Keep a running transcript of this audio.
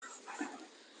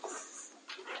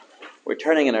We're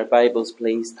turning in our Bibles,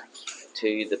 please,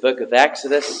 to the book of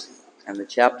Exodus and the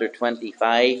chapter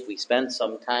 25. We spent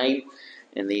some time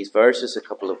in these verses a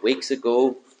couple of weeks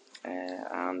ago,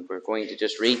 and we're going to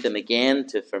just read them again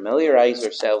to familiarize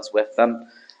ourselves with them,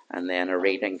 and then a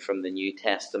reading from the New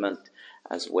Testament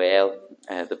as well.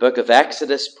 The book of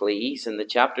Exodus, please, in the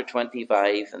chapter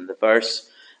 25 and the verse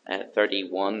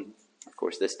 31. Of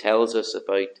course, this tells us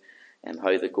about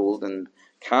how the golden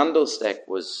candlestick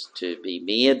was to be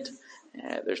made.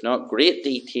 There's not great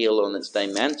detail on its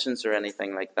dimensions or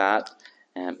anything like that,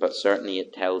 but certainly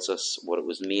it tells us what it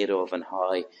was made of and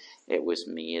how it was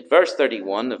made. Verse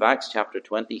 31 of Acts chapter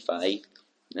 25.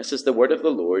 This is the word of the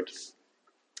Lord.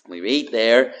 We read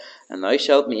there, "And thou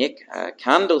shalt make a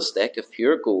candlestick of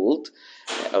pure gold,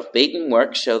 of beaten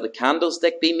work shall the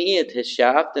candlestick be made. His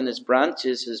shaft and his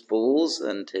branches, his bowls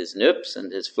and his noops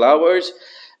and his flowers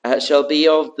shall be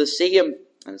of the same.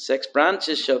 And 6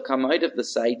 branches shall come out of the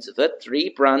sides of it, 3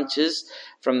 branches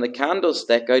from the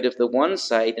candlestick out of the one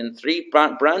side, and 3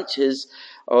 branches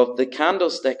of the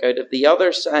candlestick out of the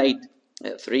other side.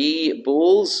 3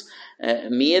 bowls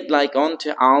made like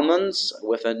unto almonds,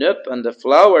 with a noop and a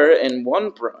flower in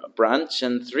one branch,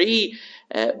 and 3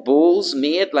 bowls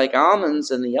made like almonds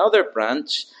in the other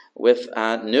branch, with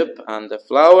a noop and a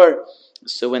flower.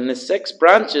 So in the 6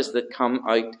 branches that come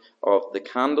out of the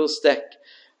candlestick.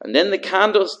 And in the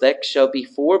candlestick shall be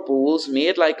 4 bowls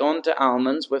made like unto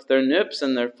almonds, with their noops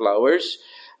and their flowers.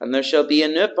 And there shall be a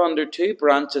noop under 2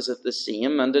 branches of the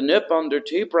same, and a noop under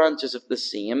 2 branches of the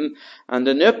same, and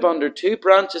a noop under 2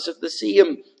 branches of the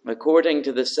same, according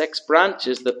to the 6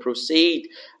 branches that proceed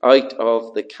out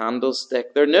of the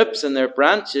candlestick. Their noops and their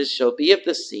branches shall be of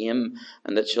the same,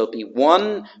 and it shall be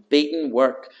one beaten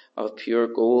work of pure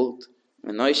gold.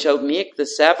 And thou shalt make the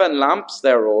 7 lamps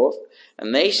thereof,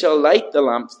 and they shall light the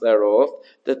lamps thereof,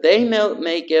 that they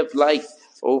may give light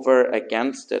over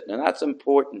against it." Now that's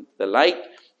important. The light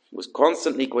was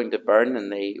constantly going to burn,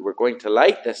 and they were going to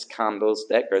light this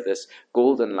candlestick, or this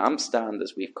golden lampstand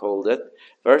as we've called it.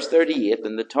 Verse 38,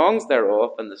 "And the tongs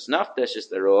thereof and the snuff dishes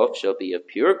thereof shall be of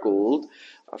pure gold.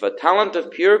 Of a talent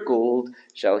of pure gold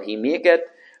shall he make it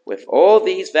with all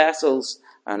these vessels,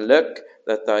 and look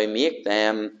that thou make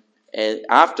them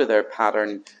after their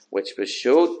pattern which was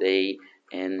showed thee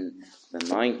in the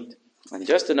mount." And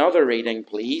just another reading,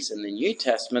 please, in the New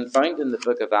Testament, found in the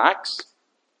book of Acts.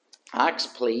 Acts,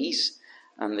 please,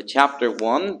 and the chapter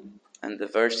 1 and the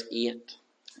verse 8.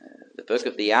 The book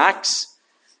of the Acts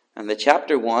and the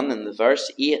chapter 1 and the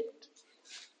verse 8.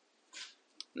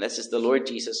 And this is the Lord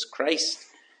Jesus Christ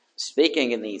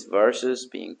speaking in these verses,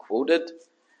 being quoted.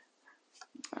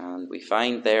 And we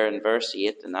find there in verse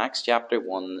 8 in Acts chapter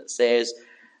 1, it says,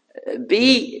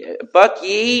 "But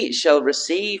ye shall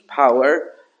receive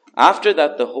power after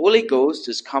that the Holy Ghost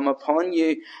is come upon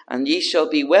you, and ye shall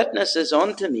be witnesses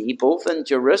unto me, both in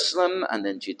Jerusalem and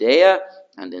in Judea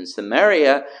and in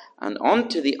Samaria, and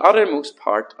unto the uttermost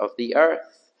part of the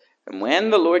earth." And when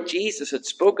the Lord Jesus had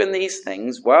spoken these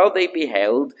things, while they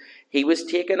beheld, he was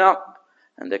taken up,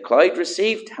 and a cloud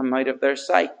received him out of their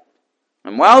sight.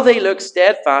 And while they looked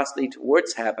steadfastly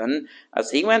towards heaven,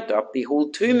 as he went up,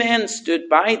 behold, 2 men stood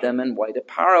by them in white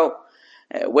apparel,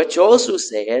 which also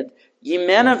said, "Ye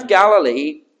men of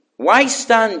Galilee, why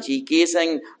stand ye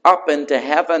gazing up into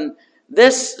heaven?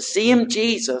 This same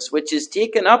Jesus, which is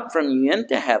taken up from you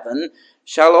into heaven,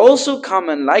 shall also come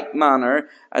in like manner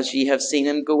as ye have seen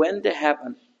him go into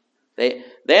heaven."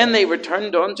 Then they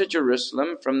returned unto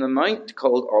Jerusalem from the mount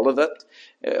called Olivet,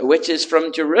 which is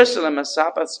from Jerusalem a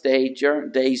Sabbath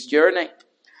day's journey.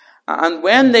 And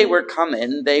when they were come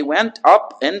in, they went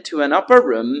up into an upper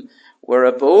room, where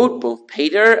abode both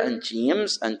Peter and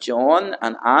James and John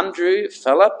and Andrew,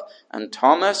 Philip and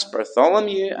Thomas,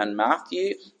 Bartholomew and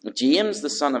Matthew, James the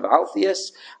son of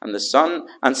Alphaeus, and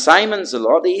Simon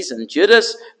Zelotes, and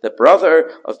Judas the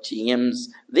brother of James.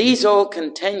 These all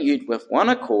continued with one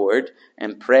accord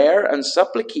in prayer and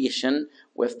supplication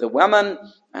with the women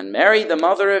and Mary the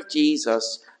mother of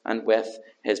Jesus, and with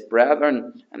his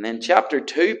brethren. And then chapter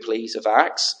 2, please, of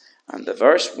Acts, and the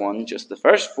verse 1, just the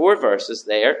first 4 verses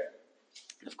there.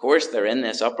 Of course, they're in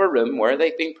this upper room where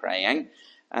they've been praying,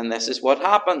 and this is what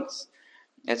happens.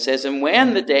 It says, "And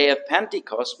when the day of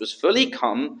Pentecost was fully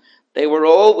come, they were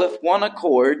all with one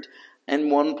accord in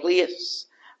one place.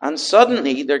 And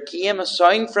suddenly there came a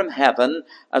sound from heaven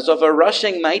as of a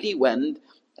rushing mighty wind,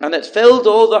 and it filled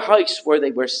all the house where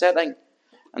they were sitting.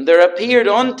 And there appeared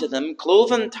unto them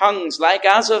cloven tongues like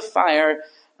as of fire,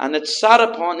 and it sat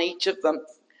upon each of them.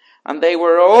 And they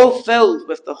were all filled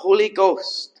with the Holy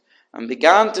Ghost, and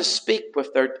began to speak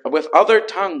with other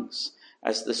tongues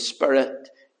as the Spirit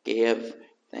gave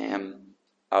them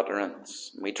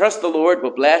utterance. We trust the Lord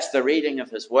will bless the reading of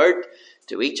his word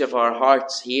to each of our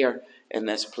hearts here in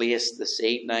this place this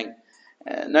evening.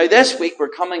 Now this week we're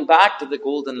coming back to the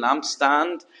golden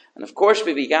lampstand, and of course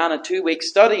we began a 2-week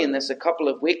study in this a couple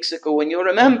of weeks ago, and you'll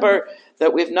remember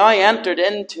that we've now entered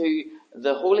into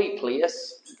the holy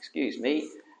place,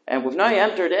 and we've now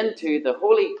entered into the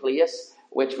holy place,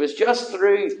 which was just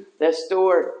through this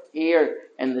door here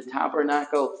in the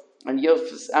tabernacle. And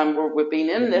we've been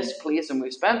in this place and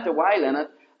we've spent a while in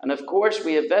it. And of course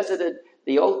we have visited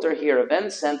the altar here of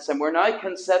incense, and we're now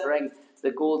considering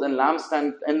the golden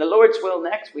lampstand. In the Lord's will,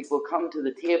 next week we'll come to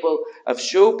the table of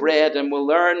showbread, and we'll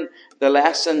learn the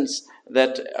lessons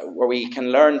where we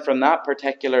can learn from that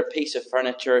particular piece of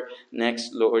furniture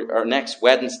next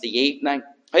Wednesday evening.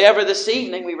 However, this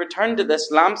evening we return to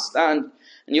this lampstand,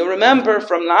 and you'll remember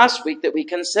from last week that we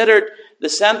considered the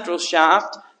central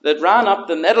shaft that ran up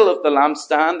the middle of the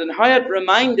lampstand and how it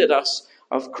reminded us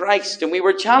of Christ. And we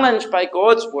were challenged by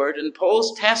God's word and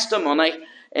Paul's testimony,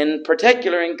 in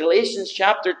particular in Galatians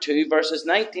chapter 2, verses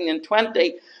 19 and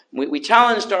 20. We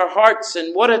challenged our hearts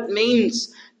in what it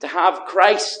means to have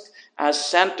Christ as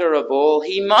centre of all.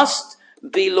 He must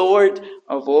be Lord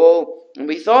of all. And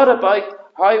we thought about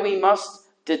how we must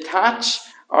detach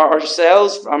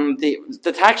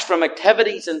from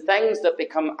activities and things that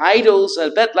become idols,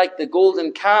 a bit like the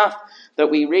golden calf that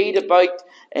we read about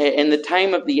in the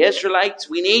time of the Israelites.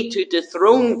 We need to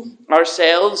dethrone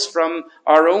ourselves from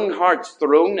our own heart's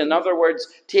throne. In other words,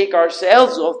 take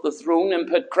ourselves off the throne and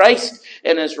put Christ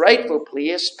in his rightful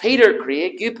place. Peter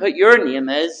Craig, you put your name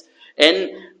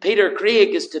in. Peter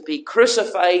Craig is to be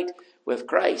crucified with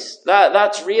Christ.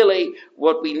 That's really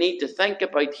what we need to think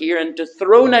about here, in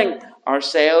dethroning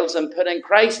ourselves and putting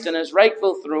Christ in his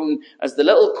rightful throne. As the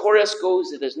little chorus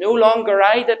goes, it is no longer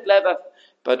I that liveth,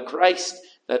 but Christ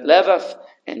that liveth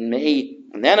in me.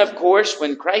 And then, of course,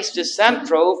 when Christ is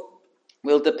central,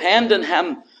 we'll depend on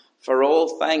him for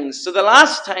all things. So the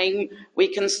last time we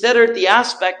considered the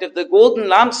aspect of the golden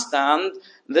lampstand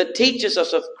that teaches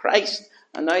us of Christ.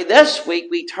 And now this week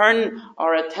we turn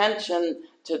our attention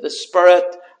to the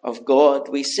Spirit of God.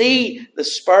 We see the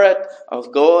Spirit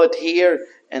of God here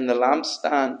in the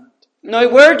lampstand. Now,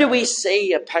 where do we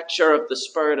see a picture of the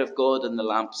Spirit of God in the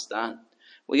lampstand?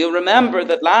 Well, you'll remember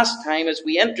that last time, as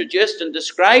we introduced and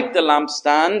described the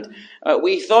lampstand,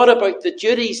 we thought about the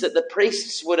duties that the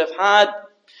priests would have had.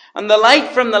 And the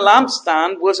light from the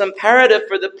lampstand was imperative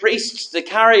for the priests to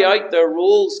carry out their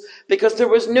roles, because there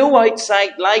was no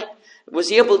outside light that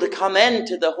was able to come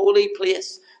into the holy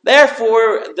place.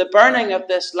 Therefore, the burning of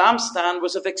this lampstand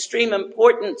was of extreme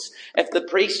importance if the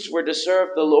priests were to serve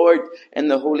the Lord in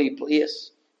the holy place.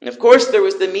 And of course, there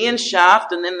was the main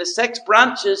shaft, and then the 6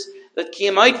 branches that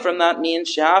came out from that main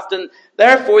shaft. And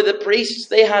therefore, the priests,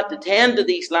 they had to tend to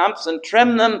these lamps and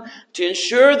trim them to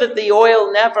ensure that the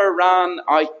oil never ran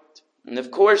out. And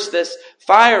of course, this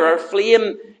fire or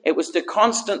flame, it was to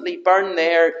constantly burn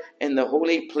there in the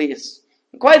holy place.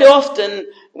 Quite often,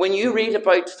 when you read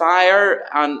about fire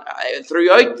and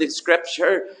throughout the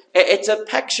Scripture, it's a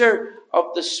picture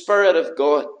of the Spirit of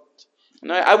God.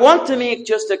 Now, I want to make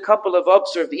just a couple of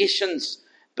observations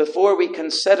before we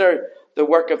consider the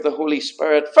work of the Holy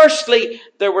Spirit. Firstly,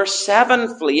 there were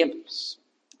 7 flames,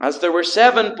 as there were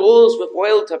 7 bowls with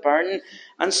oil to burn,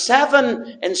 and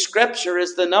 7 in Scripture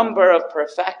is the number of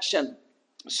perfection.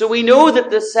 So we know that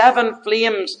the 7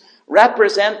 flames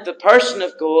represent the person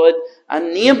of God,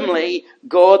 and namely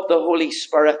God the Holy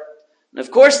Spirit. And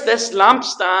of course, this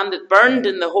lampstand, it burned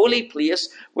in the holy place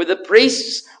where the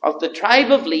priests of the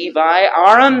tribe of Levi,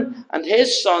 Aaron and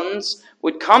his sons,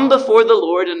 would come before the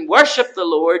Lord and worship the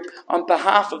Lord on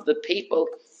behalf of the people.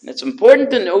 And it's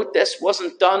important to note this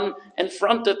wasn't done in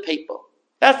front of people.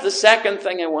 That's the second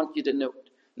thing I want you to note.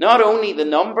 Not only the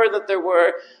number that there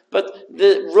were, but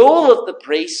the role of the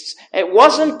priests. It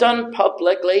wasn't done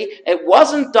publicly. It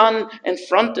wasn't done in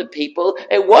front of people.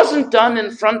 It wasn't done in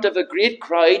front of a great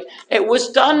crowd. It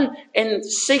was done in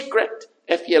secret,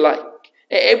 if you like.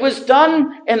 It was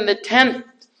done in the tent.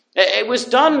 It was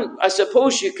done, I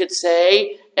suppose you could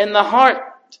say, in the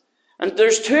heart. And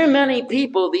there's too many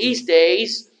people these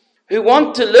days who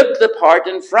want to look the part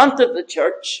in front of the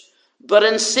church, but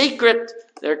in secret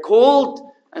they're cold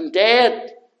and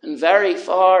dead and very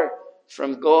far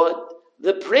from God.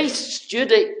 The priest's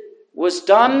duty was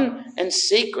done in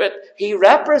secret. He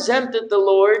represented the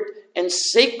Lord in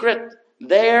secret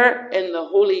there in the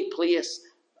holy place.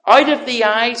 Out of the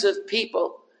eyes of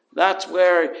people, that's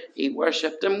where he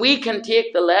worshipped. And we can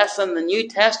take the lesson, the New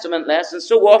Testament lesson.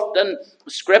 So often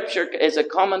Scripture is a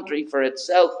commentary for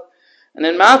itself. And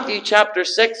in Matthew chapter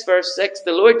 6, verse 6,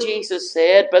 the Lord Jesus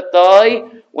said, "But thou,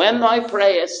 when thou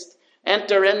prayest,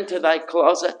 enter into thy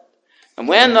closet. And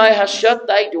when thou hast shut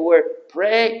thy door,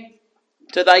 pray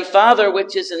to thy Father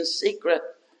which is in secret.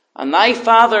 And thy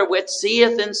Father which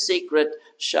seeth in secret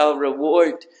shall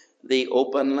reward thee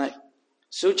openly."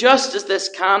 So just as this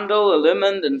candle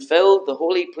illumined and filled the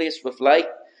holy place with light,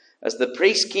 as the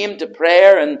priest came to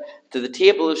prayer and to the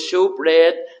table of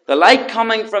showbread, the light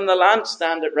coming from the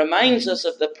lampstand, it reminds us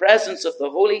of the presence of the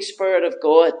Holy Spirit of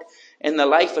God in the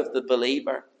life of the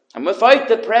believer. And without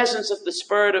the presence of the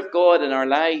Spirit of God in our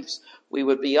lives, we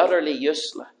would be utterly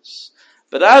useless.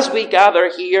 But as we gather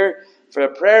here for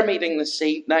a prayer meeting this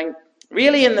evening,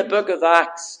 really in the book of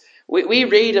Acts, we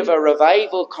read of a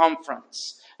revival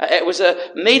conference. It was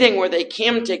a meeting where they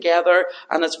came together,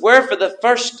 and it's where for the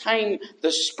first time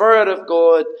the Spirit of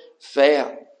God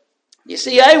fell. You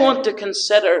see, I want to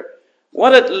consider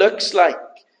what it looks like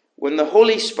when the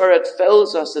Holy Spirit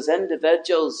fills us as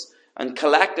individuals and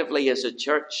collectively as a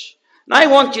church. And I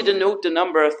want you to note a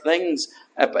number of things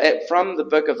from the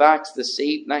book of Acts this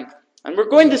evening. And we're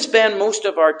going to spend most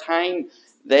of our time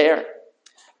there.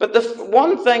 But the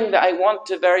one thing that I want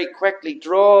to very quickly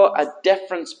draw a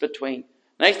difference between,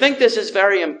 and I think this is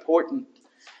very important,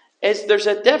 is there's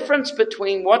a difference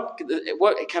between what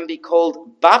can be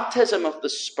called baptism of the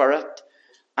Spirit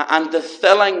and the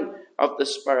filling of the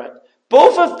Spirit.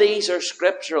 Both of these are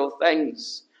scriptural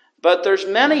things, but there's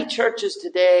many churches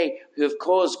today who have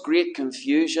caused great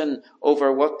confusion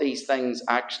over what these things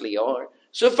actually are.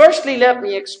 So firstly, let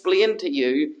me explain to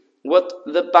you what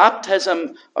the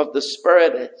baptism of the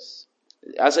Spirit is.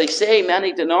 As I say,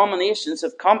 many denominations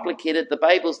have complicated the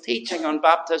Bible's teaching on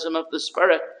baptism of the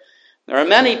Spirit. There are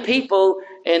many people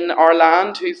in our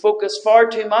land who focus far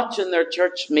too much in their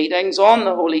church meetings on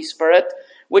the Holy Spirit,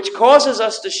 which causes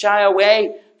us to shy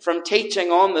away from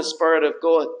teaching on the Spirit of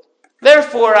God.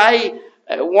 Therefore, I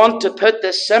want to put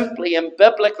this simply and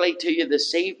biblically to you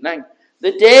this evening.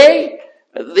 The day,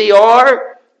 the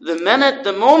hour, the minute,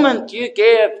 the moment you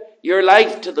gave your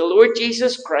life to the Lord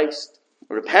Jesus Christ,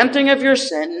 repenting of your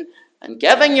sin and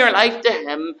giving your life to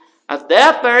Him, at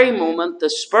that very moment the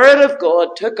Spirit of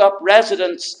God took up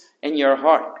residence in your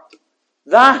heart.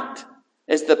 That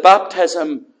is the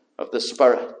baptism of the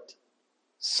Spirit.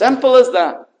 Simple as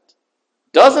that.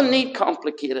 Doesn't need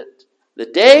complicated. The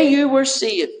day you were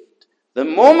saved, the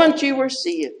moment you were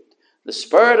saved, the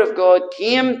Spirit of God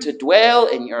came to dwell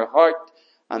in your heart,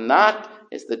 and that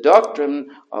is the doctrine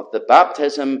of the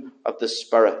baptism of the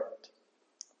Spirit.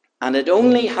 And it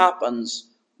only happens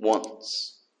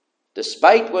once.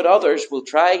 Despite what others will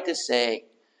try to say,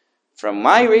 from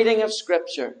my reading of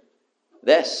Scripture,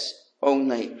 this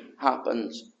only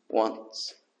happens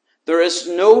once. There is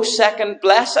no second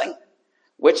blessing,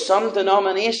 which some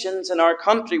denominations in our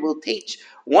country will teach.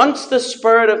 Once the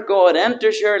Spirit of God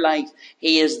enters your life,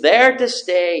 He is there to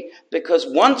stay, because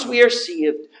once we are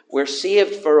saved, we're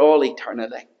saved for all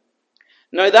eternity.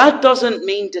 Now, that doesn't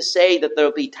mean to say that there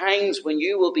will be times when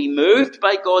you will be moved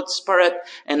by God's Spirit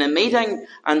in a meeting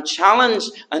and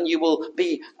challenged, and you will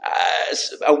be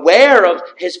aware of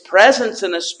His presence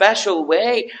in a special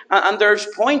way. And there's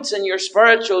points in your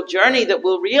spiritual journey that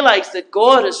we'll realize that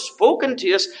God has spoken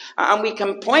to us, and we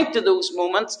can point to those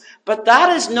moments. But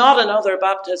that is not another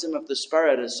baptism of the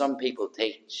Spirit, as some people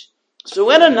teach. So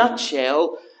in a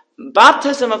nutshell,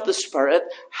 baptism of the Spirit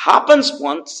happens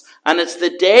once, and it's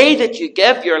the day that you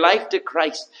give your life to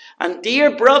Christ. And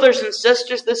dear brothers and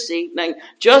sisters, this evening,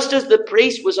 just as the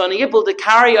priest was unable to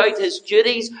carry out his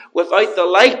duties without the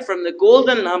light from the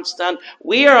golden lampstand,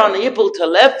 we are unable to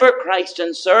live for Christ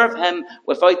and serve Him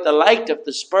without the light of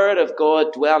the Spirit of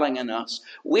God dwelling in us.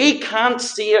 We can't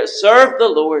serve the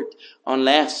Lord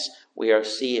unless we are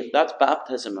saved. That's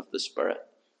baptism of the Spirit.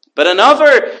 But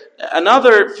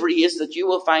another phrase that you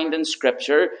will find in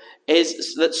Scripture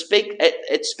is that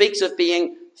it speaks of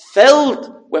being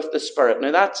filled with the Spirit.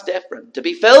 Now that's different. To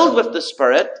be filled with the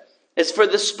Spirit is for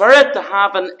the Spirit to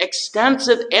have an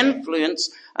extensive influence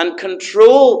and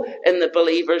control in the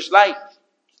believer's life.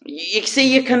 You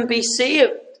see, you can be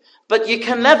saved, but you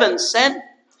can live in sin.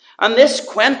 And this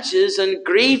quenches and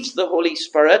grieves the Holy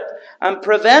Spirit and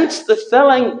prevents the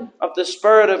filling of the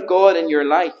Spirit of God in your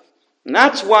life. And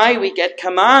that's why we get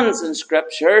commands in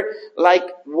Scripture like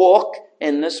walk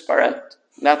in the Spirit.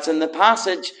 That's in the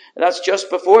passage. That's just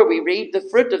before we read the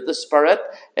fruit of the Spirit.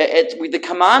 The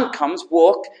command comes,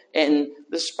 walk in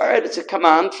the Spirit. It's a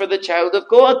command for the child of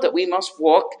God that we must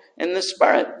walk in the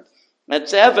Spirit.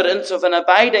 It's evidence of an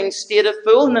abiding state of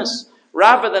fullness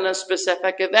rather than a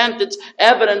specific event. It's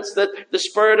evidence that the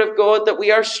Spirit of God, that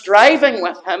we are striving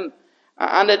with Him.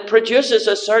 And it produces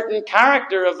a certain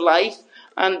character of life,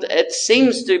 and it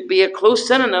seems to be a close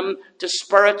synonym to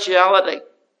spirituality.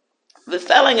 The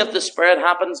filling of the Spirit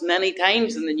happens many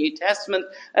times in the New Testament.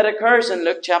 It occurs in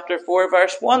Luke chapter 4,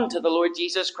 verse 1 to the Lord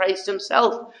Jesus Christ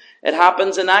himself. It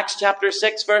happens in Acts chapter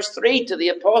 6, verse 3 to the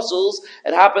apostles.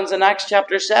 It happens in Acts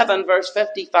chapter 7, verse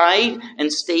 55 in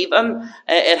Stephen.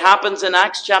 It happens in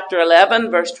Acts chapter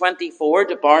 11, verse 24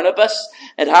 to Barnabas.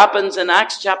 It happens in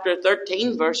Acts chapter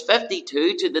 13, verse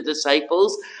 52 to the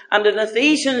disciples. And in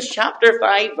Ephesians chapter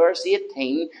 5, verse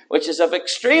 18, which is of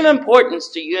extreme importance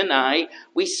to you and I,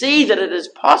 we see that it is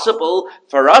possible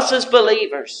for us as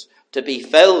believers to be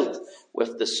filled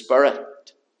with the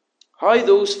Spirit. How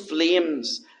those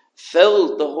flames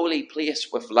filled the holy place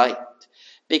with light.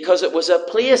 Because it was a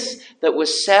place that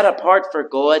was set apart for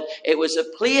God. It was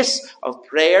a place of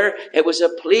prayer. It was a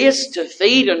place to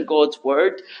feed on God's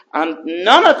word. And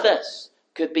none of this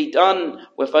could be done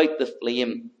without the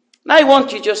flame. Now I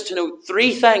want you just to know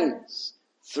three things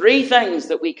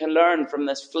that we can learn from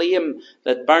this flame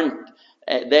that burnt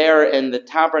there in the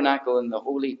tabernacle in the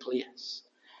holy place.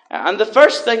 And the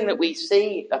first thing that we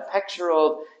see a picture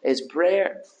of is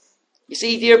prayer. You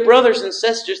see, dear brothers and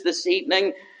sisters, this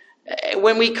evening,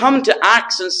 when we come to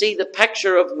Acts and see the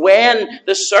picture of when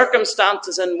the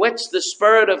circumstances in which the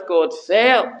Spirit of God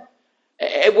fell,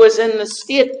 it was in the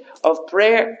state of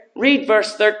prayer. Read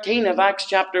verse 13 of Acts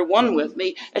chapter 1 with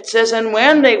me. It says, "And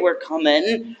when they were come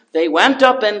in, they went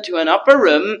up into an upper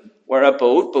room where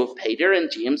abode both Peter and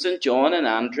James and John and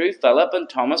Andrew, Philip and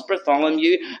Thomas,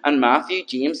 Bartholomew and Matthew,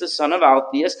 James the son of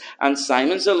Alphaeus, and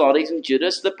Simon Zelotes and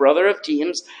Judas the brother of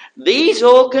James. These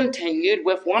all continued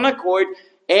with one accord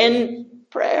in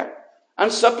prayer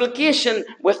and supplication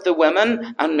with the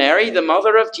women and Mary the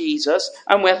mother of Jesus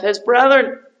and with his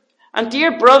brethren." And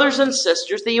dear brothers and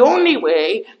sisters, the only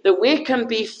way that we can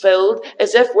be filled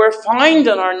is if we're found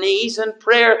on our knees in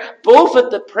prayer, both at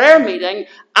the prayer meeting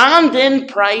and in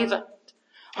private.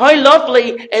 How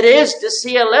lovely it is to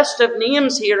see a list of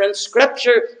names here in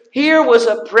Scripture. Here was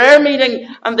a prayer meeting,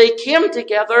 and they came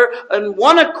together in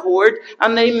one accord,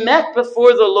 and they met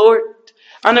before the Lord.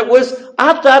 And it was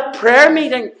at that prayer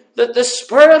meeting that the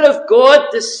Spirit of God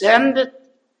descended.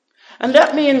 And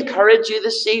let me encourage you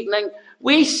this evening.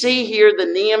 We see here the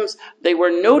names, they were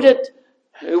noted.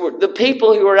 The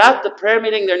people who were at the prayer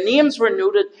meeting, their names were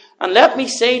noted. And let me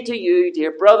say to you, dear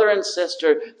brother and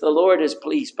sister, the Lord is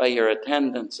pleased by your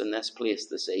attendance in this place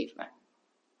this evening.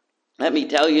 Let me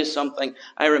tell you something.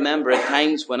 I remember at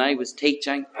times when I was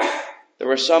teaching, there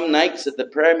were some nights that the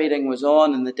prayer meeting was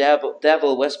on and the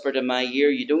devil whispered in my ear,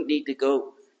 "You don't need to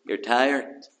go. You're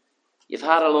tired. You've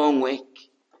had a long week.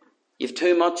 You've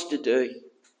too much to do."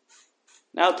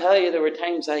 And I'll tell you, there were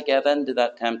times I gave in to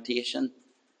that temptation.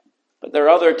 But there are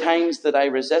other times that I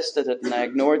resisted it and I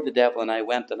ignored the devil and I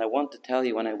went. And I want to tell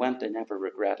you, when I went, I never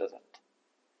regretted it.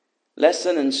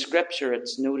 Listen, in Scripture,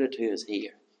 it's noted who is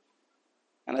here.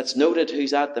 And it's noted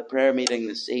who's at the prayer meeting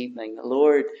this evening. The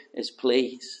Lord is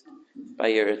pleased by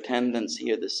your attendance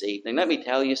here this evening. Let me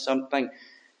tell you something.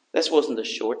 This wasn't a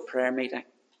short prayer meeting.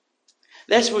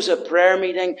 This was a prayer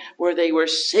meeting where they were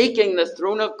seeking the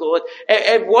throne of God.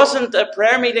 It wasn't a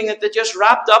prayer meeting that they just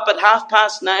wrapped up at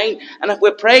 9:30. And if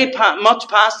we pray much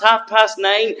past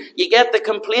 9:30, you get the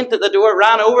complaint that the door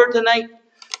ran over tonight.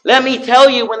 Let me tell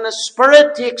you, when the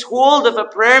Spirit takes hold of a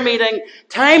prayer meeting,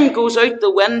 time goes out the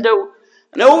window.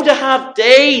 And oh, to have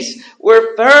days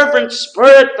where fervent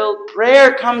Spirit-filled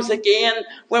prayer comes again,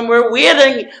 when we're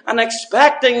waiting and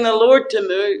expecting the Lord to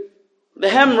move. The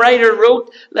hymn writer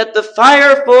wrote, "Let the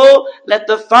fire fall, let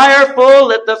the fire fall,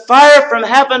 let the fire from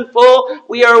heaven fall.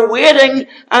 We are waiting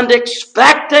and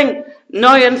expecting.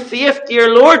 Now in faith, dear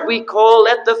Lord, we call.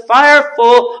 Let the fire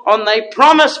fall. On thy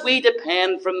promise we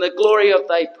depend. From the glory of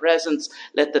thy presence,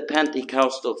 let the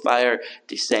Pentecostal fire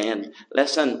descend."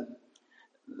 Listen,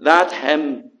 that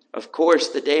hymn, of course,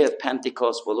 the day of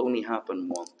Pentecost will only happen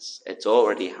once. It's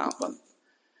already happened.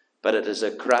 But it is a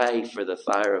cry for the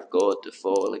fire of God to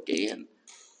fall again.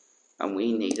 And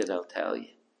we need it, I'll tell you.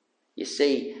 You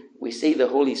see, we see the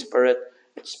Holy Spirit.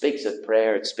 It speaks of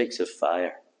prayer. It speaks of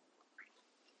fire.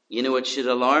 You know, it should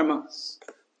alarm us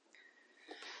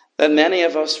that many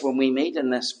of us, when we meet in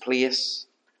this place,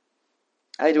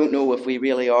 I don't know if we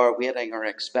really are waiting or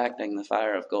expecting the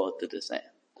fire of God to descend.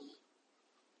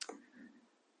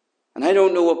 And I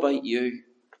don't know about you,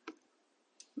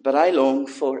 but I long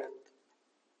for it.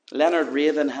 Leonard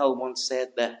Ravenhill once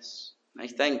said this. I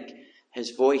think his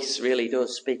voice really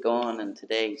does speak on in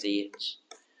today's age.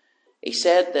 He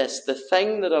said this: "The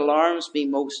thing that alarms me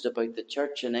most about the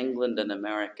church in England and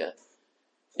America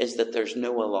is that there's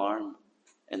no alarm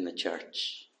in the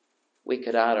church. we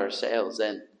could add ourselves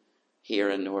in here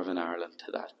in Northern Ireland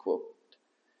to that quote.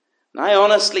 And I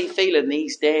honestly feel in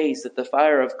these days that the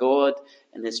fire of God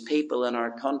and his people in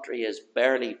our country is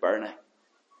barely burning.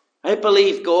 I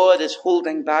believe God is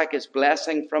holding back his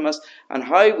blessing from us, and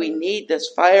how we need this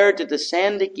fire to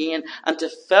descend again and to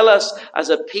fill us as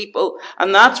a people.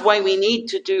 And that's why we need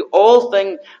to do all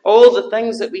the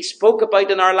things that we spoke about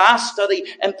in our last study,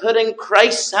 and putting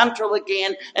Christ central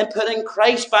again, and putting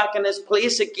Christ back in his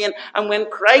place again. And when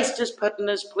Christ is put in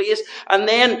his place, and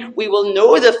then we will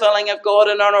know the filling of God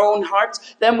in our own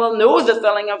hearts, then we'll know the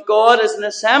filling of God as an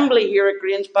assembly here at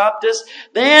Grange Baptist,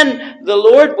 then the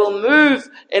Lord will move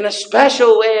in a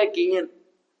special way again.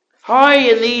 How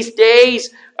in these days,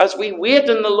 as we wait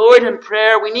on the Lord in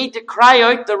prayer, we need to cry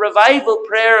out the revival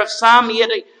prayer of Psalm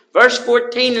 80. Verse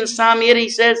 14 in Psalm 80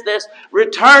 says this: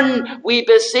 "Return, we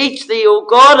beseech thee, O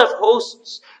God of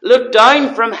hosts. Look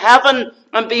down from heaven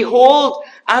and behold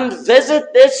and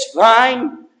visit this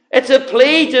vine." It's a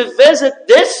plea to visit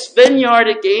this vineyard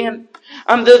again.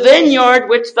 "And the vineyard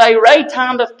which thy right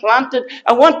hand hath planted."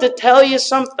 I want to tell you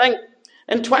something.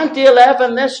 In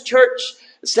 2011, this church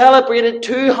celebrated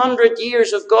 200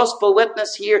 years of gospel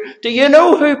witness here. Do you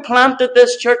know who planted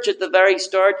this church at the very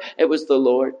start? It was the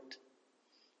Lord.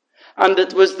 And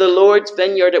it was the Lord's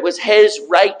vineyard. It was his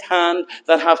right hand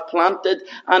that have planted.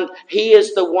 And he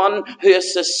is the one who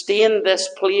has sustained this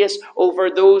place over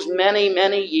those many,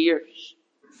 many years.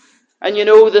 And you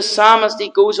know, the psalmist, he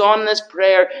goes on this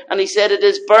prayer and he said, "It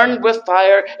is burned with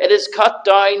fire, it is cut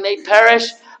down, they perish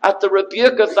at the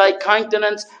rebuke of thy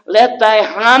countenance. Let thy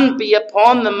hand be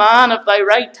upon the man of thy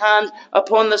right hand,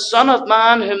 upon the Son of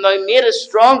Man, whom thou madest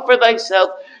strong for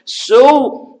thyself.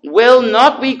 So will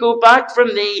not we go back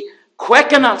from thee.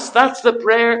 Quicken us," that's the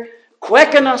prayer,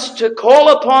 "quicken us to call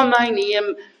upon thy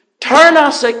name. Turn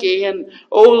us again,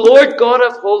 O Lord God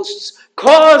of hosts.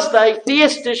 Cause thy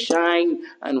face to shine,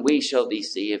 and we shall be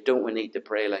saved." Don't we need to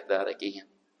pray like that again?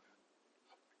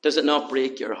 Does it not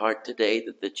break your heart today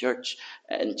that the church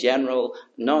in general,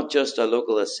 not just a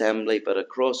local assembly, but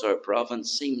across our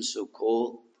province, seems so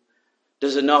cold?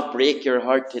 Does it not break your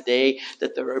heart today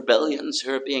that there are billions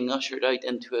who are being ushered out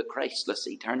into a Christless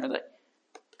eternity?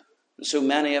 And so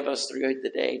many of us throughout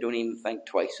the day don't even think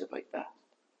twice about that.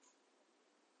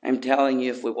 I'm telling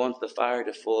you, if we want the fire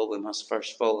to fall, we must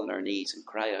first fall on our knees and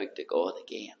cry out to God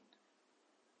again.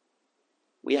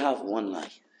 We have one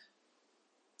life.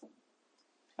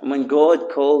 And when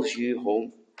God calls you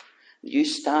home, you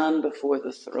stand before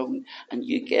the throne and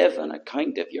you give an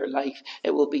account of your life,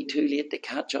 it will be too late to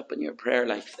catch up in your prayer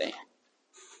life then.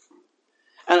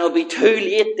 And it will be too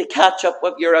late to catch up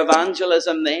with your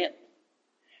evangelism then.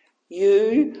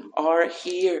 You are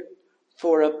here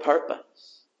for a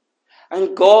purpose.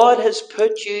 And God has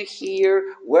put you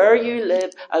here where you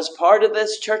live as part of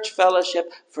this church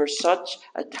fellowship for such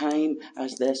a time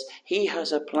as this. He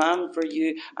has a plan for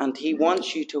you, and he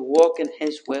wants you to walk in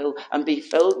his will and be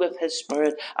filled with his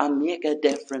Spirit and make a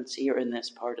difference here in this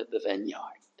part of the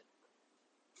vineyard.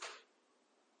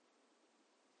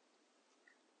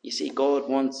 You see,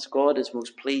 God is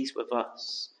most pleased with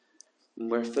us when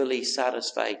we're fully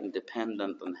satisfied and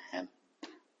dependent on him.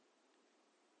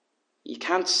 You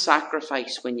can't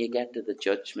sacrifice when you get to the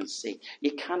judgment seat.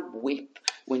 You can't weep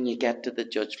when you get to the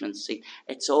judgment seat.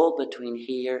 It's all between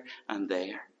here and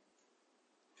there.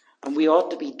 And we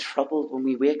ought to be troubled when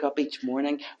we wake up each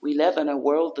morning. We live in a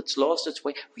world that's lost its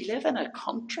way. We live in a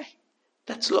country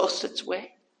that's lost its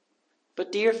way.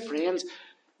 But dear friends,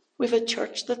 we have a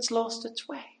church that's lost its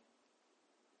way.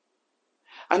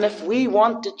 And if we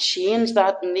want to change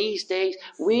that in these days,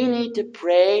 we need to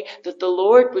pray that the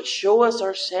Lord would show us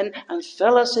our sin and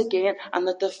fill us again, and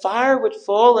that the fire would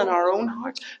fall in our own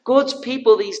hearts. God's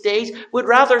people these days would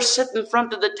rather sit in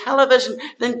front of the television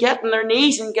than get on their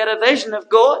knees and get a vision of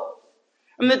God.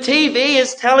 And the TV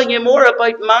is telling you more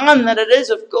about man than it is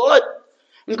of God.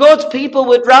 And God's people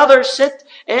would rather sit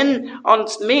in on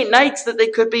nights that they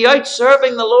could be out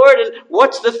serving the Lord and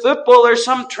watch the football or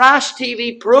some trash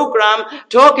TV program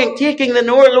taking the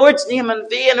Lord's name in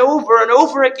vain over and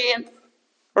over again.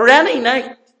 Or any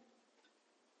night.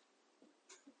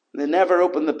 They never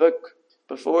open the book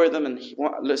before them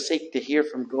and seek to hear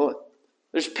from God.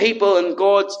 There's people in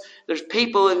God's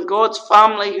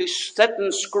family who sit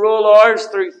and scroll hours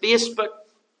through Facebook.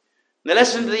 They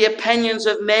listen to the opinions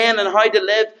of men and how to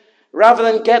live rather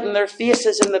than getting their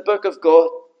faces in the book of God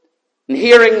and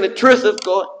hearing the truth of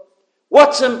God.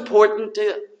 What's important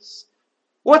to us?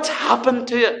 What's happened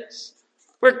to us?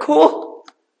 We're cold.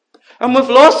 And we've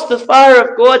lost the fire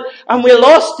of God, and we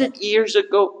lost it years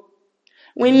ago.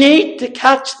 We need to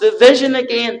catch the vision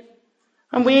again.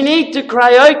 And we need to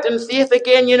cry out in faith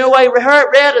again. You know, I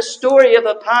read a story of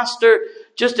a pastor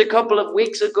just a couple of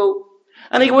weeks ago.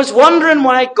 And he was wondering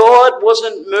why God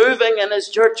wasn't moving in his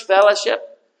church fellowship.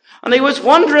 And he was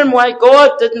wondering why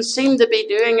God didn't seem to be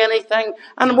doing anything.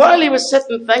 And while he was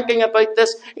sitting thinking about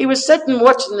this, he was sitting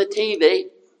watching the TV.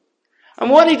 And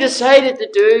what he decided to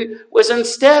do was,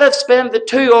 instead of spend the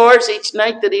 2 hours each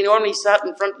night that he normally sat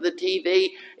in front of the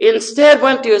TV, he instead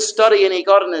went to his study and he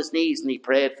got on his knees and he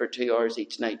prayed for 2 hours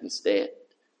each night instead.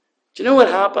 Do you know what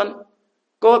happened?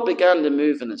 God began to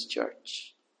move in his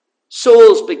church.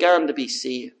 Souls began to be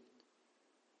saved.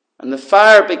 And the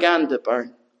fire began to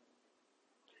burn.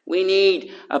 We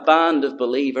need a band of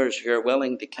believers who are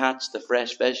willing to catch the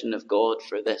fresh vision of God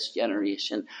for this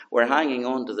generation. We're hanging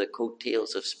on to the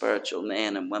coattails of spiritual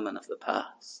men and women of the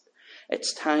past.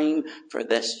 It's time for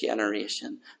this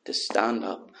generation to stand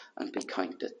up and be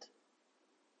counted.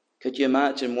 Could you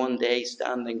imagine one day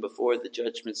standing before the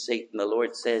judgment seat and the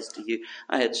Lord says to you,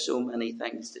 I had so many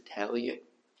things to tell you,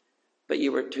 but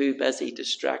you were too busy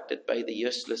distracted by the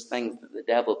useless things that the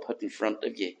devil put in front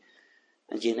of you.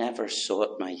 And you never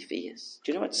sought my face.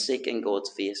 Do you know what seeking God's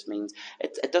face means?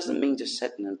 It doesn't mean just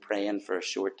sitting and praying for a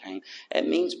short time. It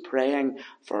means praying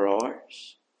for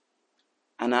hours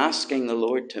and asking the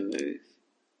Lord to move.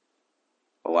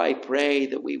 Oh, I pray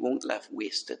that we won't live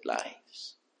wasted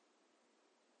lives.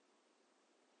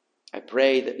 I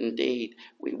pray that indeed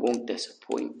we won't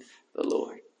disappoint the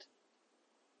Lord.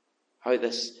 How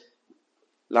this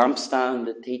lampstand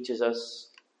that teaches us,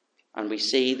 and we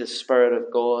see the Spirit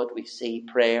of God, we see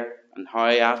prayer, and how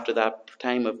after that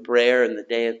time of prayer and the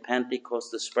day of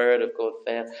Pentecost, the Spirit of God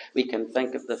fell. We can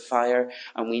think of the fire,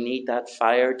 and we need that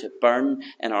fire to burn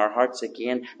in our hearts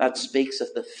again. That speaks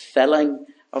of the filling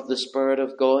of the Spirit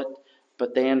of God.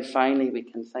 But then finally we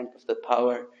can think of the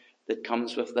power that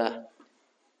comes with that.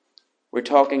 We're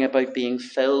talking about being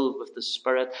filled with the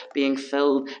Spirit. Being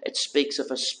filled, it speaks of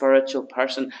a spiritual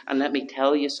person. And let me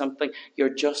tell you something,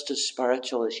 you're just as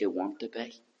spiritual as you want to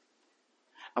be.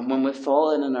 And when we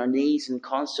fall on our knees in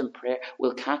constant prayer,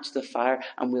 we'll catch the fire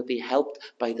and we'll be helped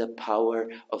by the power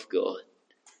of God.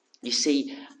 You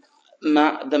see,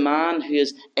 the man who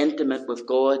is intimate with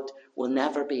God will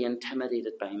never be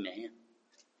intimidated by men.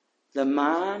 The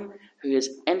man who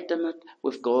is intimate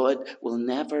with God will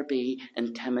never be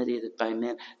intimidated by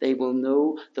men. They will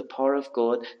know the power of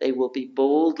God. They will be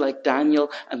bold like Daniel,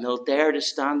 and they'll dare to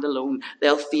stand alone.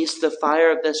 They'll face the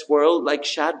fire of this world like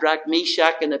Shadrach,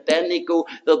 Meshach, and Abednego.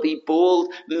 They'll be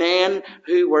bold men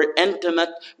who were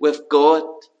intimate with God.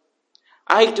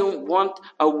 I don't want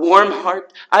a warm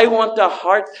heart. I want a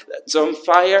heart that's on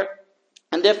fire.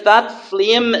 And if that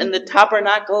flame in the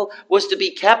tabernacle was to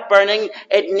be kept burning,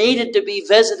 it needed to be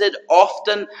visited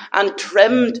often and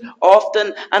trimmed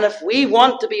often. And if we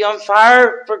want to be on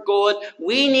fire for God,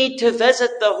 we need to visit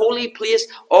the holy place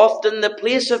often, the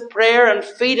place of prayer and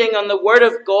feeding on the Word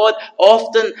of God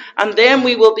often. And then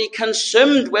we will be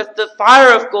consumed with the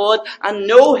fire of God and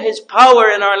know His power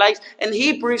in our lives. In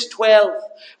Hebrews 12,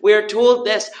 we are told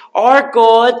this: our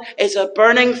God is a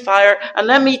burning fire. And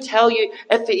let me tell you,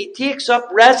 if He takes up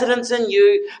residence in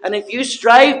you, and if you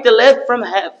strive to live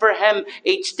for Him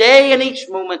each day and each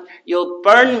moment, you'll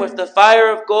burn with the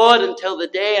fire of God until the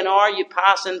day and hour you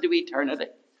pass into eternity.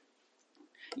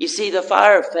 You see, the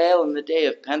fire fell on the day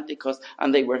of Pentecost,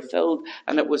 and they were filled,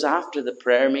 and it was after the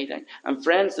prayer meeting. And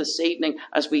friends, this evening,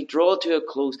 as we draw to a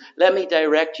close, let me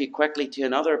direct you quickly to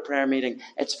another prayer meeting.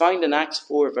 It's found in Acts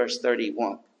 4, verse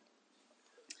 31.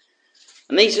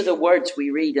 And these are the words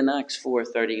we read in Acts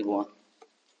 4:31.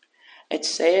 It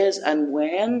says, and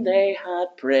when they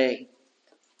had prayed,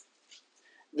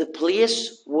 the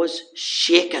place was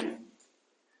shaken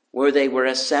where they were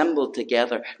assembled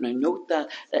together. Now note that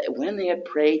when they had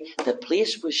prayed, the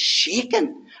place was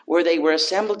shaken where they were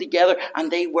assembled together,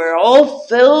 and they were all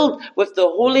filled with the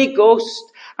Holy Ghost,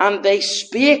 and they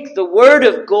spake the word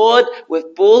of God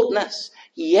with boldness.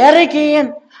 Yet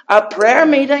again, a prayer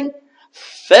meeting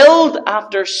filled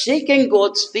after seeking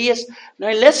God's face.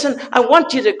 Now listen, I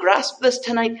want you to grasp this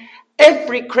tonight.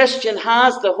 Every Christian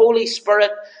has the Holy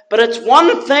Spirit, but it's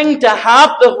one thing to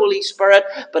have the Holy Spirit,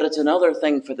 but it's another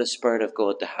thing for the Spirit of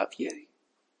God to have you.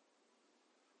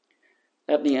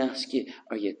 Let me ask you,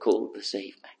 are you cold this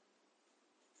evening?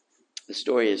 The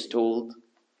story is told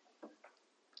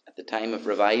at the time of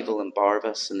revival in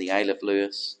Barvas in the Isle of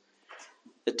Lewis.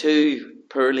 The two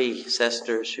poorly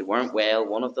sisters who weren't well,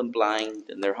 one of them blind,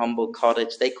 in their humble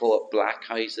cottage, they call it black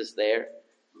houses there,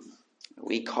 a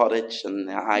wee cottage on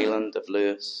the island of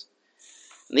Lewis.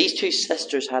 And these two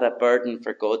sisters had a burden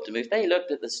for God to move. They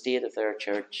looked at the state of their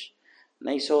church And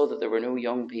they saw that there were no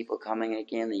young people coming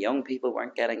again. The young people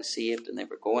weren't getting saved, and they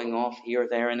were going off here,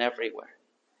 there, and everywhere.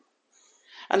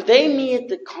 And they made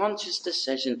the conscious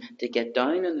decision to get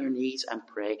down on their knees and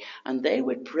pray. And they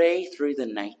would pray through the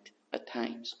night at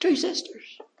times. 2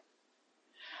 sisters.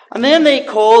 And then they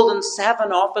called on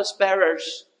 7 office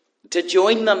bearers to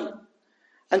join them.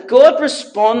 And God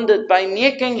responded by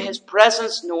making his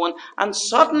presence known. And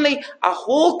suddenly a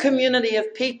whole community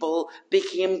of people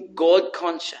became God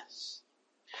conscious.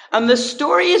 And the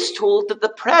story is told that the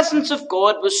presence of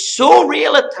God was so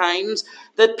real at times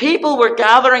that people were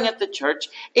gathering at the church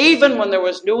even when there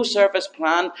was no service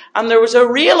planned, and there was a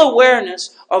real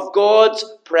awareness of God's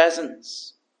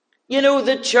presence. You know,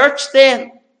 the church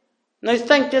then, now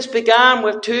think this began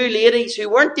with 2 ladies who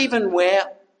weren't even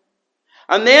well.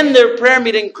 And then their prayer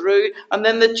meeting grew, and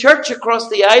then the church across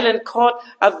the island caught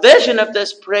a vision of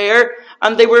this prayer,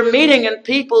 and they were meeting in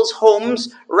people's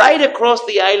homes right across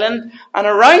the island. And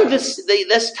around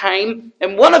this time,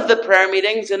 in one of the prayer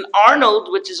meetings in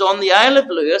Arnold, which is on the Isle of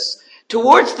Lewis,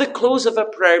 towards the close of a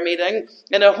prayer meeting,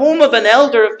 in a home of an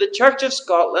elder of the Church of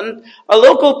Scotland, a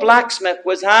local blacksmith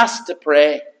was asked to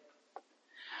pray.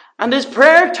 And his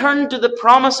prayer turned to the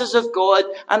promises of God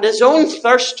and his own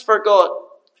thirst for God.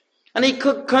 And he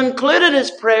concluded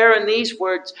his prayer in these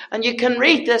words, and you can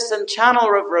read this in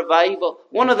Channel of Revival,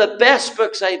 one of the best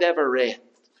books I've ever read.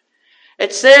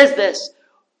 It says this: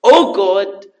 "O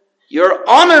God, your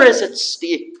honour is at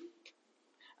stake,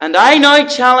 and I now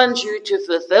challenge you to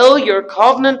fulfill your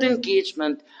covenant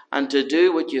engagement and to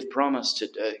do what you've promised to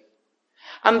do."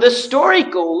 And the story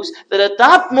goes that at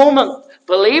that moment,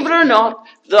 believe it or not,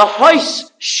 the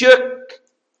house shook.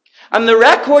 And the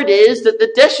record is that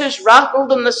the dishes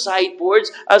rattled on the sideboards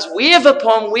as wave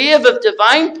upon wave of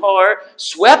divine power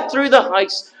swept through the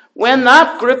house. When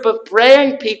that group of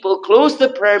praying people closed the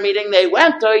prayer meeting, they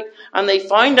went out and they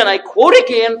found, and I quote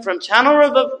again from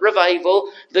Channel of Revival,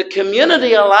 the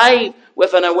community alive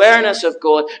with an awareness of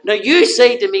God. Now you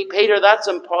say to me, Peter, that's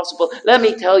impossible. Let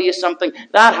me tell you something.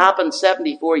 That happened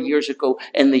 74 years ago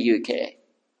in the UK.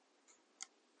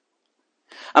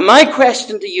 And my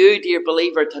question to you, dear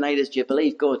believer, tonight is, do you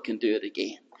believe God can do it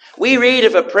again? We read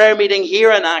of a prayer meeting here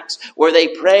in Acts where they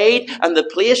prayed and the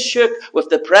place shook with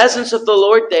the presence of the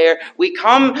Lord there. We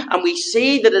come and we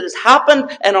see that it has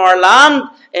happened in our land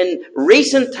in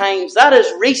recent times. That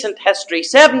is recent history,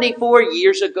 74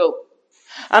 years ago.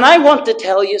 And I want to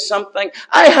tell you something.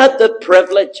 I had the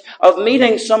privilege of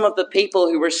meeting some of the people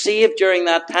who were saved during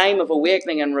that time of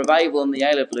awakening and revival in the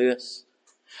Isle of Lewis.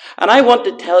 And I want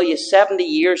to tell you, 70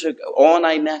 years ago on,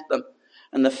 I met them,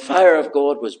 and the fire of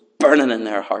God was burning in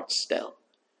their hearts still.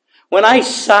 When I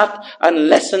sat and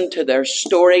listened to their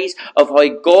stories of how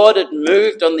God had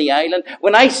moved on the island,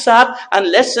 when I sat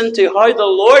and listened to how the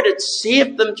Lord had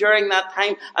saved them during that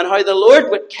time and how the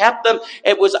Lord had kept them,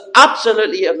 it was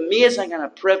absolutely amazing and a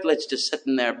privilege to sit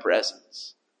in their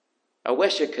presence. I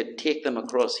wish I could take them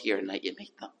across here and let you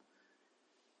meet them.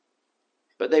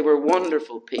 But they were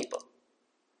wonderful people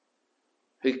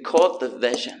who caught the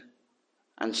vision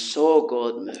and saw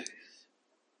God move.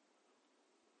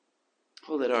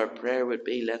 Oh, that our prayer would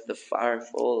be, let the fire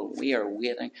fall. We are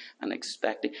waiting and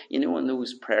expecting. You know, in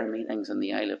those prayer meetings in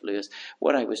the Isle of Lewis,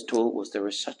 what I was told was there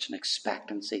was such an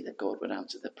expectancy that God would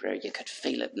answer the prayer. You could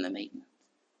feel it in the meeting.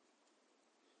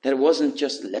 That it wasn't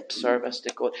just lip service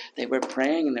to God. They were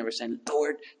praying and they were saying,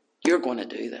 Lord, you're going to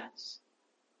do this.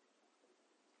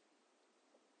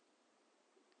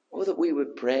 Oh, that we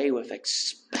would pray with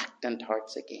expectant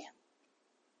hearts again.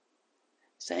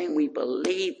 Saying we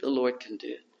believe the Lord can do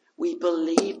it. We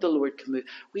believe the Lord can move.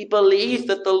 We believe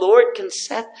that the Lord can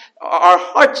set our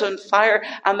hearts on fire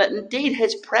and that indeed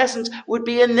his presence would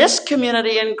be in this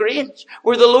community in Grange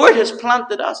where the Lord has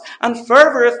planted us and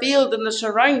further afield in the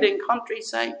surrounding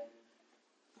countryside.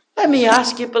 Let me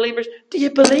ask you, believers, do you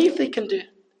believe they can do it?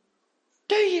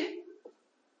 Do you?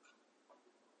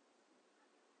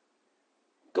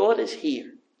 God is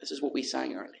here. This is what we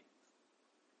sang earlier.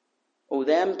 Oh,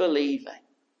 them believing.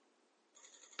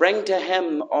 Bring to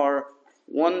him our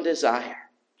one desire,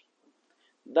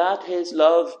 that his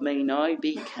love may now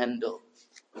be kindled,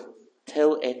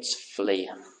 till its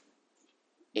flame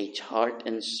each heart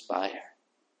inspire.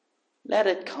 Let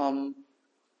it come,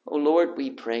 O Lord,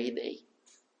 we pray thee.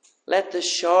 Let the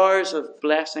showers of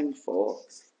blessing fall.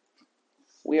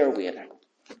 We are waiting.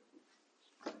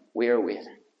 We are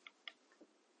waiting.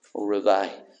 O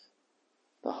revive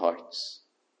the hearts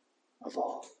of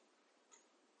all.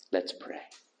 Let's pray.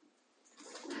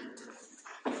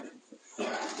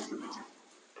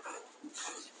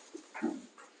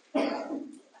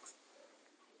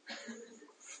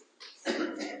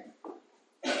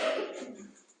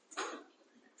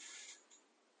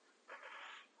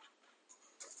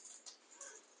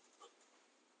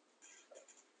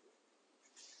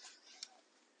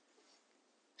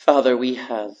 Father, we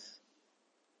have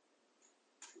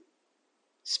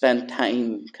spent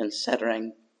time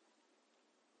considering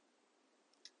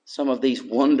some of these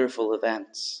wonderful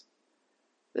events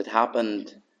that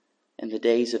happened in the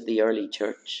days of the early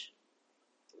church.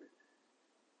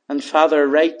 And Father,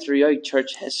 right throughout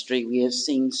church history, we have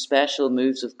seen special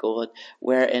moves of God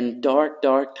where in dark,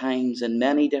 dark times in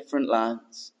many different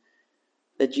lands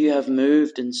that you have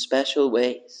moved in special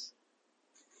ways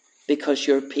because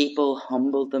your people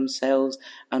humbled themselves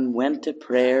and went to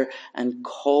prayer and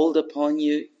called upon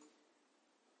you.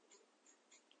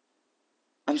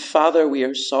 And Father, we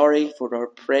are sorry for our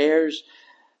prayers.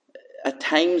 At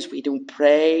times we don't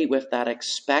pray with that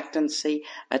expectancy.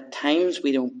 At times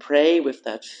we don't pray with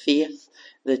that faith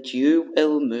that you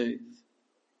will move.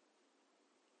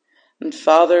 And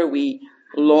Father, we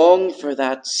long for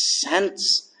that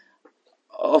sense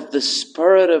of the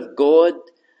Spirit of God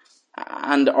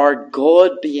and our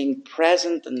God being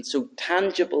present and so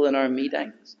tangible in our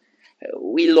meetings.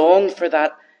 We long for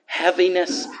that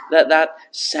heaviness, that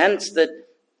sense that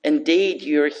indeed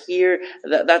you're here,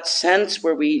 that sense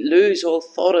where we lose all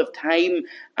thought of time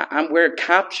and we're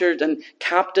captured and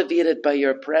captivated by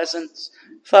your presence.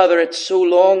 Father, it's so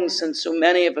long since so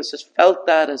many of us have felt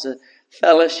that as a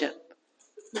fellowship.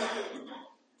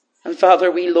 And Father,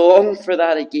 we long for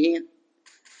that again.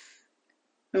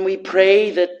 And we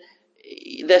pray that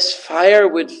this fire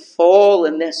would fall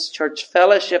in this church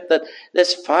fellowship, that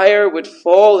this fire would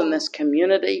fall in this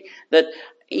community, that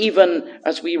even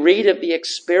as we read of the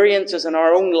experiences in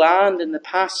our own land in the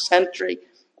past century,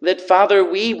 that, Father,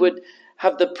 we would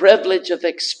have the privilege of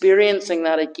experiencing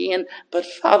that again. But,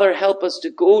 Father, help us to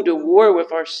go to war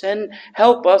with our sin.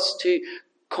 Help us to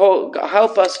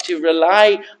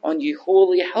rely on you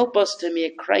wholly. Help us to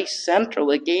make Christ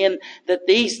central again, that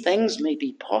these things may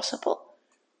be possible.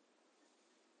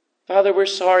 Father, we're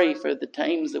sorry for the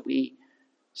times that we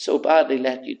so badly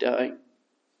let you down.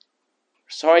 We're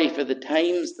sorry for the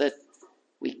times that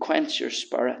we quench your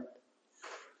Spirit.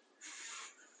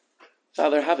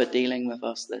 Father, have a dealing with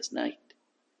us this night.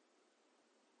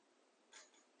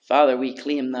 Father, we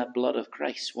claim that blood of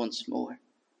Christ once more.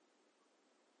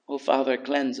 Oh, Father,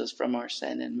 cleanse us from our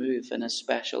sin and move in a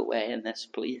special way in this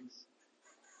place.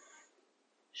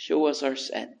 Show us our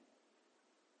sin.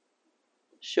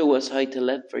 Show us how to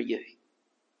live for you.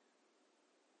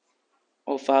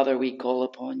 Oh, Father, we call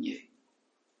upon you.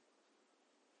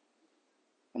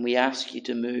 And we ask you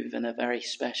to move in a very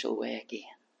special way again.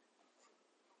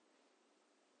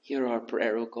 Hear our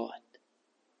prayer, O God.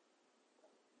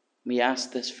 We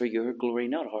ask this for your glory,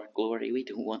 not our glory. We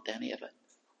don't want any of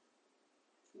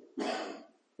it.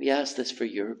 We ask this for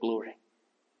your glory.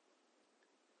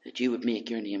 That you would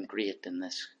make your name great in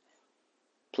this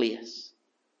place,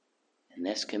 in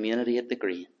this community at the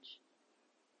Grange.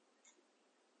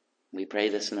 We pray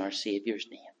this in our Saviour's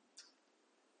name.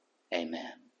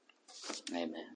 Amen. Amen.